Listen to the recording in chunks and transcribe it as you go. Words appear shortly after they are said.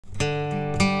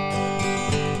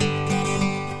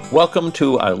Welcome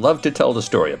to I Love to Tell the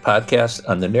Story, a podcast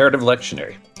on the narrative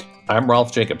lectionary. I'm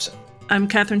Rolf Jacobson. I'm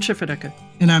Kathryn Schifferdecker.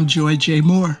 And I'm Joy J.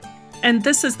 Moore. And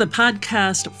this is the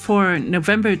podcast for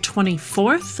November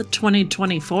 24th,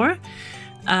 2024.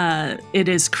 It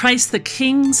is Christ the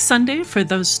King Sunday for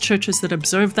those churches that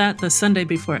observe that, the Sunday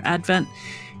before Advent.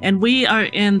 And we are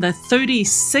in the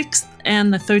 36th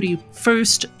and the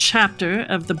 31st chapter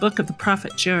of the book of the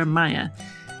prophet Jeremiah.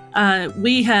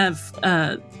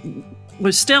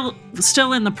 We're still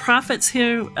in the prophets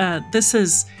here. This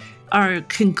is our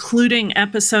concluding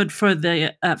episode for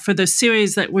the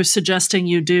series that we're suggesting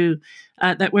you do,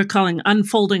 that we're calling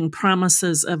Unfolding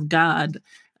Promises of God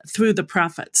through the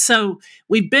prophets. So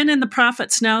we've been in the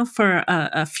prophets now for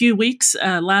a few weeks.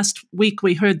 Last week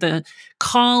we heard the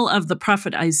call of the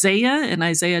prophet Isaiah in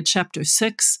Isaiah chapter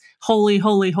 6. Holy,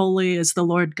 holy, holy is the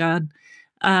Lord God.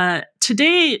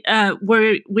 Today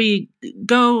we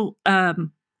go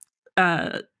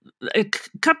a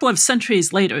couple of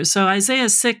centuries later. So Isaiah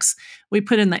 6, we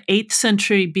put in the 8th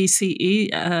century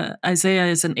BCE. Isaiah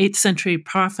is an 8th century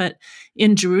prophet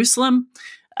in Jerusalem.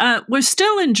 We're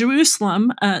still in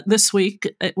Jerusalem this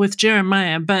week with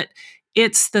Jeremiah, but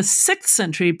it's the 6th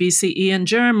century BCE, and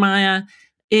Jeremiah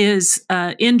is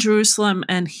in Jerusalem,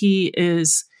 and he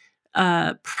is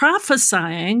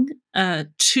prophesying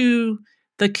to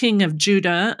the king of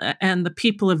Judah and the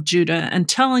people of Judah, and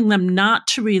telling them not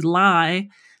to rely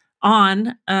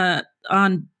on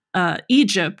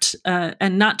Egypt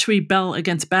and not to rebel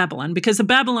against Babylon, because the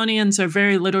Babylonians are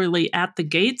very literally at the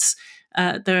gates.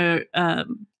 They're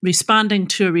responding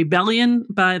to a rebellion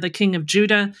by the king of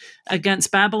Judah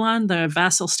against Babylon. They're a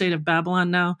vassal state of Babylon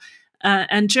now.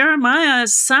 And Jeremiah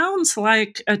sounds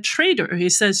like a traitor. He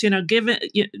says, give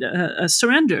it a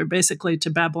surrender basically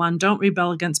to Babylon. Don't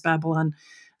rebel against Babylon,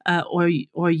 or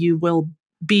you will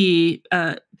be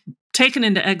taken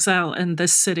into exile, and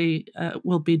this city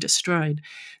will be destroyed.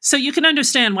 So you can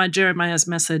understand why Jeremiah's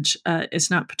message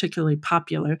is not particularly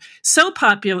popular. So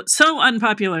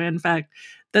unpopular, in fact,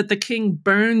 that the king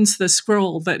burns the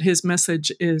scroll that his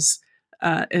message is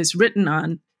written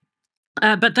on.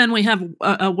 But then we have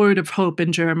a word of hope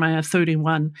in Jeremiah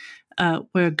 31,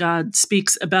 where God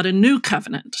speaks about a new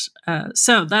covenant.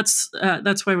 So that's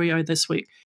where we are this week.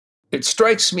 It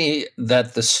strikes me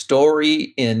that the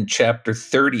story in chapter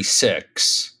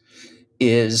 36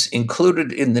 is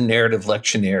included in the narrative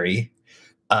lectionary,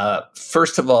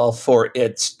 first of all, for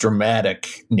its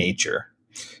dramatic nature,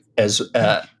 as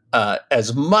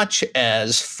much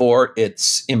as for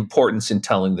its importance in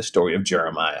telling the story of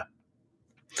Jeremiah.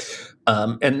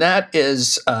 And that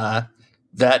is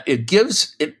that it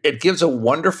gives a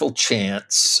wonderful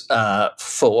chance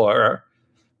for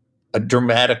a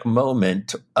dramatic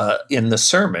moment in the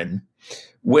sermon,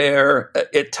 where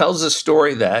it tells a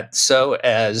story that, so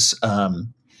as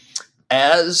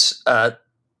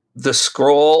the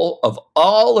scroll of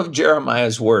all of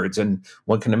Jeremiah's words, and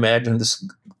one can imagine this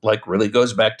really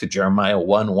goes back to Jeremiah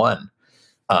 1:1,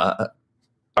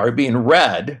 are being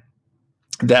read,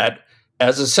 that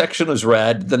as a section was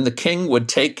read, then the king would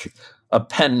take a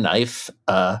penknife.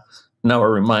 Now, a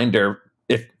reminder,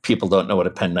 if people don't know what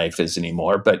a penknife is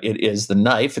anymore, but it is the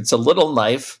knife. It's a little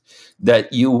knife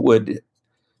that you would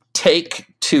take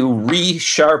to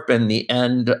resharpen the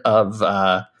end of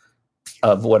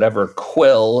whatever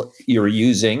quill you're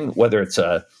using, whether it's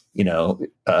a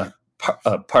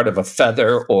part of a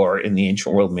feather, or in the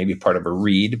ancient world, maybe part of a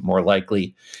reed, more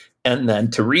likely, and then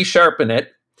to resharpen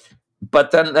it.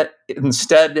 But then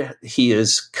instead, he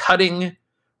is cutting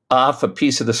off a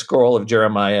piece of the scroll of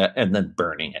Jeremiah and then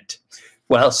burning it.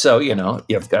 Well, so,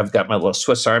 I've got my little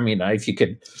Swiss Army knife. You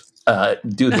could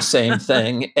do the same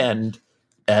thing and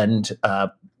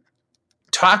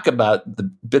talk about the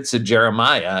bits of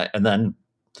Jeremiah and then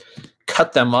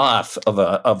cut them off of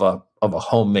a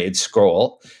homemade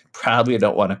scroll. Probably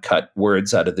don't want to cut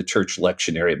words out of the church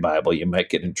lectionary Bible. You might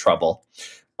get in trouble.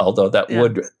 Although that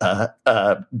would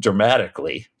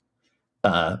dramatically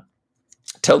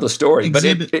tell the story.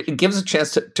 Exhibit. But it gives a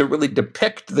chance to really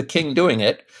depict the king doing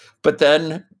it, but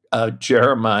then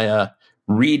Jeremiah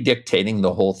redictating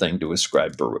the whole thing to his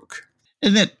scribe Baruch.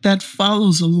 And that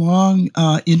follows along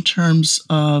in terms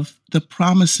of the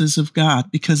promises of God,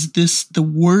 because the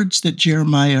words that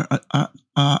Jeremiah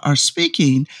are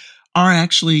speaking are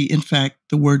actually, in fact,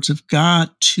 the words of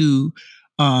God to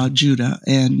Judah.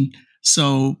 And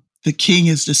so the king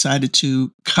has decided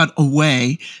to cut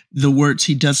away the words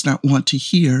he does not want to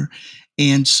hear.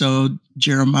 And so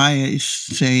Jeremiah is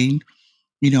saying,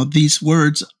 these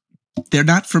words, they're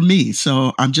not for me.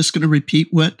 So I'm just going to repeat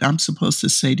what I'm supposed to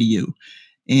say to you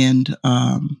and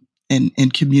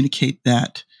communicate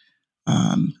that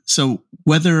So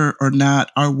whether or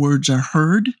not our words are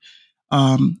heard,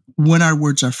 when our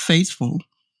words are faithful,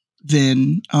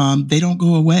 then they don't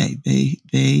go away.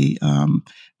 They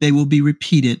will be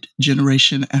repeated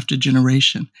generation after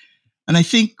generation. And I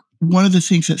think one of the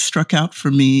things that struck out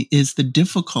for me is the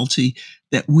difficulty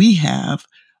that we have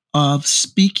of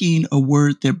speaking a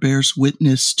word that bears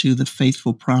witness to the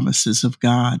faithful promises of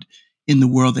God in the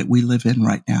world that we live in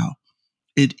right now.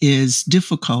 It is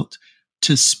difficult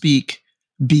to speak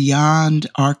beyond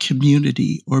our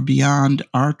community or beyond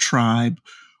our tribe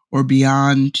or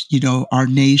beyond, our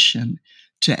nation,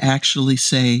 to actually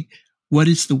say, what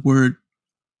is the word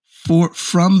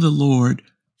from the Lord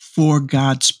for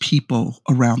God's people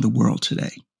around the world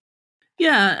today?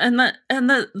 Yeah, and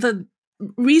the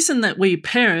reason that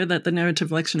the narrative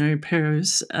lectionary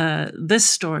pairs this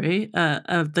story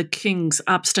of the king's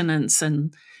obstinance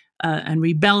and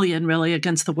rebellion, really,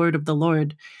 against the word of the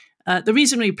Lord. The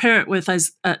reason we pair it with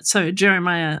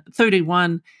Jeremiah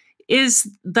 31 is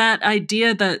that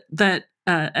idea that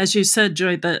as you said,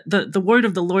 Joy, the word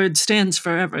of the Lord stands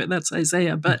forever. That's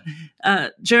Isaiah, but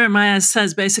Jeremiah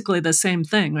says basically the same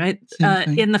thing, right? Same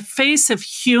thing. In the face of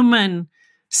human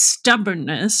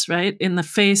stubbornness, right? In the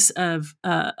face of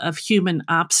human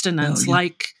obstinance,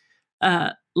 like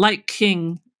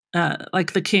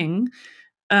the king,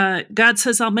 God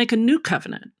says, "I'll make a new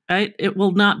covenant." Right? It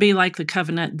will not be like the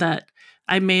covenant that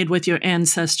I made with your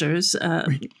ancestors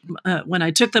when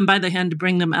I took them by the hand to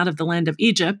bring them out of the land of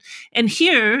Egypt. And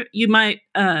here you might,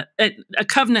 a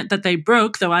covenant that they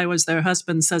broke, though I was their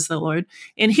husband, says the Lord.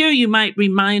 And here you might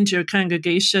remind your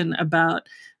congregation about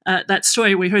that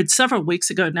story we heard several weeks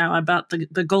ago now about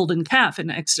the golden calf in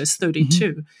Exodus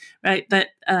 32, right?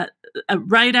 That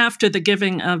right after the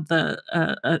giving of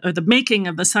or the making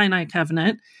of the Sinai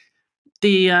covenant,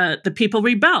 the people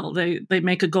rebel. They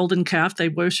make a golden calf, they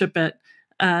worship it,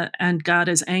 and God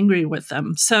is angry with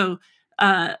them. So,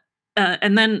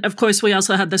 and then, of course, we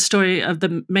also had the story of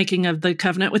the making of the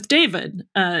covenant with David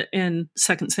in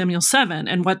 2 Samuel 7.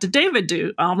 And what did David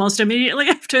do almost immediately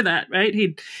after that? Right?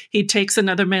 He takes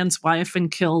another man's wife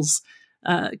and kills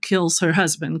her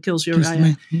husband, kills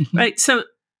Uriah. Right? So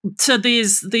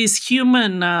these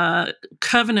human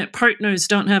covenant partners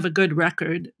don't have a good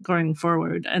record going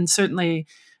forward, and certainly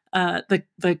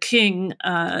the king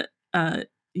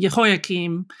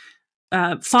Jehoiakim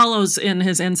follows in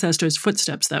his ancestors'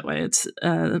 footsteps that way. It's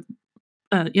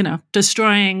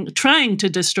trying to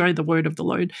destroy the word of the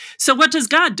Lord. So what does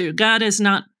God do? God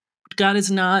doesn't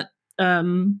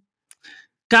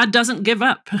give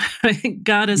up.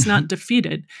 God is not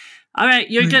defeated. All right,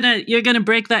 you're gonna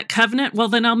break that covenant. Well,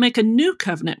 then I'll make a new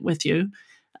covenant with you.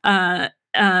 I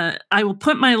will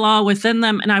put my law within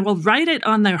them, and I will write it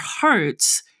on their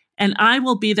hearts, and I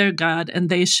will be their God, and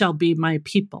they shall be my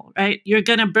people. Right? You're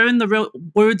gonna burn the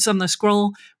words on the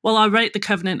scroll. Well, I'll write the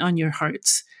covenant on your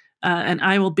hearts, and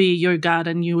I will be your God,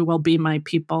 and you will be my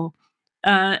people.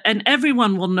 And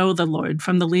everyone will know the Lord,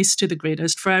 from the least to the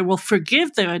greatest, for I will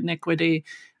forgive their iniquity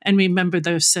and remember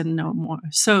their sin no more.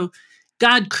 So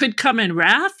God could come in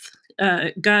wrath.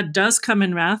 God does come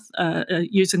in wrath,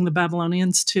 using the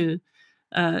Babylonians to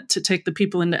take the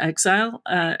people into exile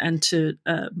and to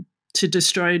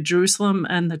destroy Jerusalem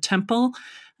and the temple.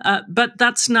 But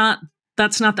that's not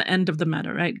the end of the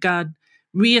matter, right? God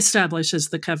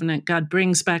reestablishes the covenant. God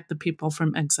brings back the people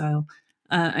from exile,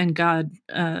 and God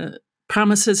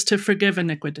promises to forgive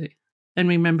iniquity and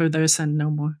remember their sin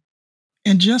no more.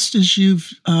 And just as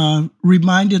you've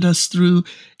reminded us through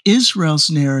Israel's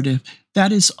narrative,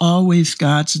 that is always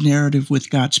God's narrative with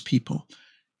God's people.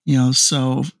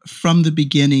 So from the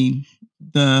beginning,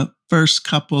 the first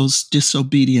couple's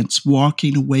disobedience,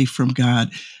 walking away from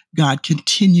God, God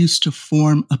continues to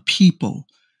form a people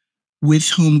with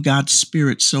whom God's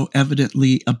Spirit so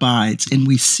evidently abides. And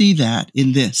we see that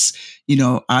in this,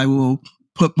 I will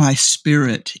put my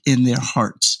Spirit in their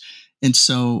hearts. And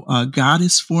so God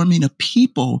is forming a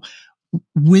people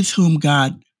with whom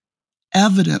God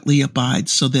evidently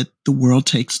abides so that the world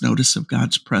takes notice of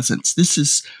God's presence. This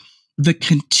is the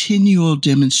continual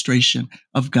demonstration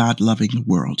of God loving the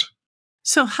world.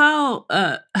 So how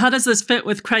does this fit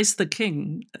with Christ the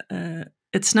King?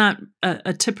 It's not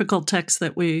a typical text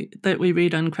that we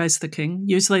read on Christ the King.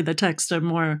 Usually the texts are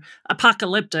more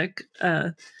apocalyptic,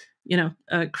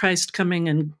 Christ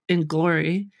coming in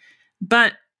glory.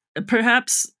 But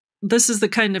perhaps this is the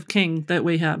kind of king that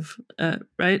we have,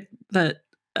 right? That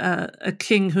a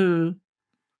king who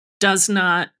does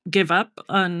not give up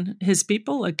on his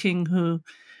people, a king who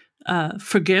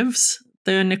forgives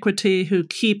their iniquity, who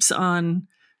keeps on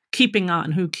keeping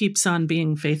on, who keeps on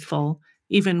being faithful,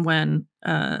 even when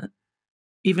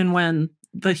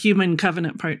the human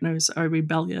covenant partners are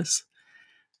rebellious.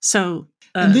 So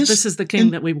this is the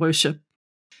king that we worship.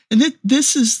 And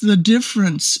this is the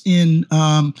difference in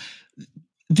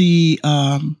the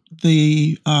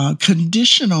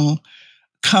conditional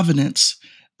covenants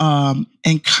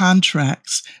and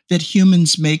contracts that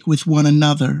humans make with one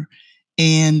another,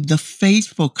 and the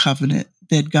faithful covenant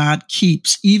that God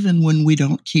keeps even when we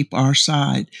don't keep our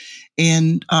side.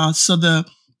 And so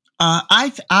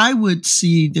I would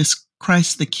see this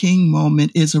Christ the King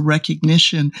moment is a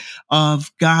recognition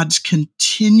of God's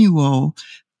continual,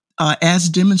 as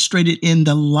demonstrated in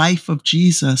the life of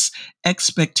Jesus,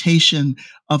 expectation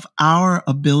of our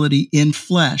ability in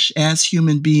flesh as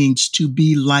human beings to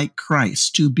be like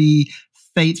Christ, to be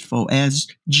faithful as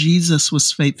Jesus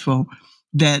was faithful,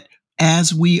 that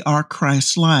as we are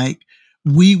Christ-like,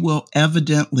 we will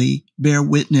evidently bear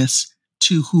witness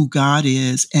to who God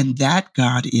is and that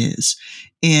God is,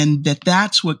 and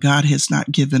that's what God has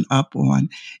not given up on.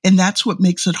 And that's what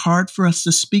makes it hard for us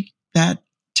to speak that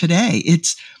today.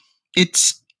 It's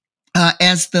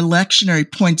as the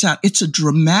lectionary points out, it's a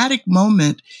dramatic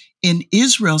moment in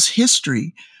Israel's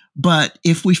history. But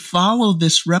if we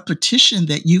this repetition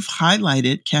that you've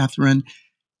highlighted, Kathryn,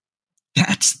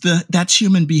 that's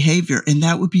human behavior. And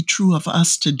that would be true of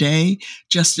us today,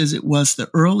 just as it was the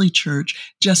early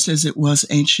church, just as it was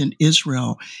ancient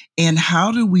Israel. And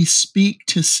how do we speak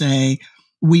to say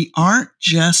we aren't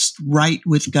just right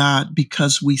with God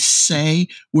because we say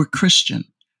we're Christian?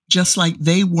 Just like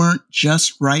they weren't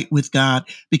just right with God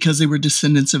because they were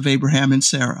descendants of Abraham and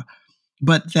Sarah,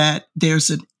 but that there's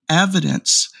an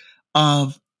evidence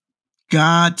of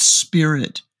God's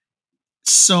Spirit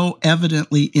so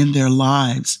evidently in their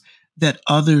lives that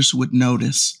others would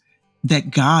notice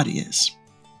that God is.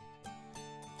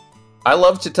 I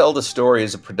Love to Tell the Story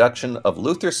is a production of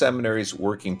Luther Seminary's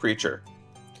Working Preacher.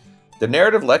 The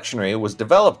narrative lectionary was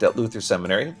developed at Luther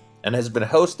Seminary and has been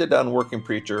hosted on Working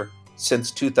Preacher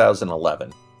since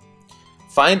 2011.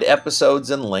 Find episodes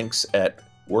and links at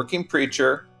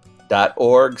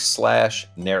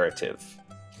workingpreacher.org/narrative.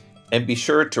 And be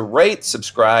sure to rate,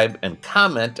 subscribe, and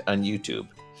comment on YouTube.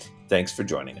 Thanks for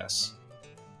joining us.